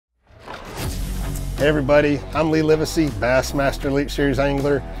Hey everybody, I'm Lee Livesay, Bassmaster Elite Series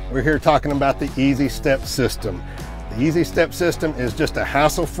Angler. We're here talking about the Easy Step system. The Easy Step system is just a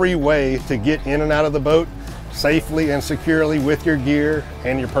hassle-free way to get in and out of the boat safely and securely with your gear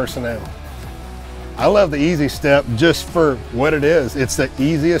and your personnel. I love the Easy Step just for what it is. It's the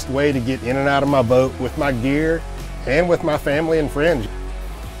easiest way to get in and out of my boat with my gear and with my family and friends.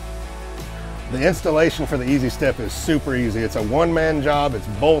 The installation for the Easy Step is super easy. It's a one-man job, it's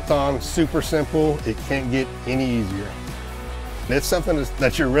bolt-on, super simple. It can't get any easier. It's something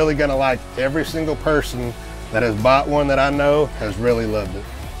that you're really gonna like. Every single person that has bought one that I know has really loved it.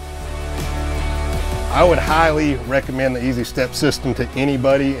 I would highly recommend the Easy Step system to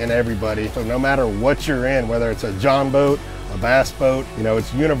anybody and everybody. So no matter what you're in, whether it's a John boat, a bass boat,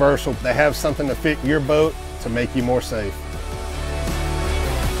 it's universal. They have something to fit your boat to make you more safe.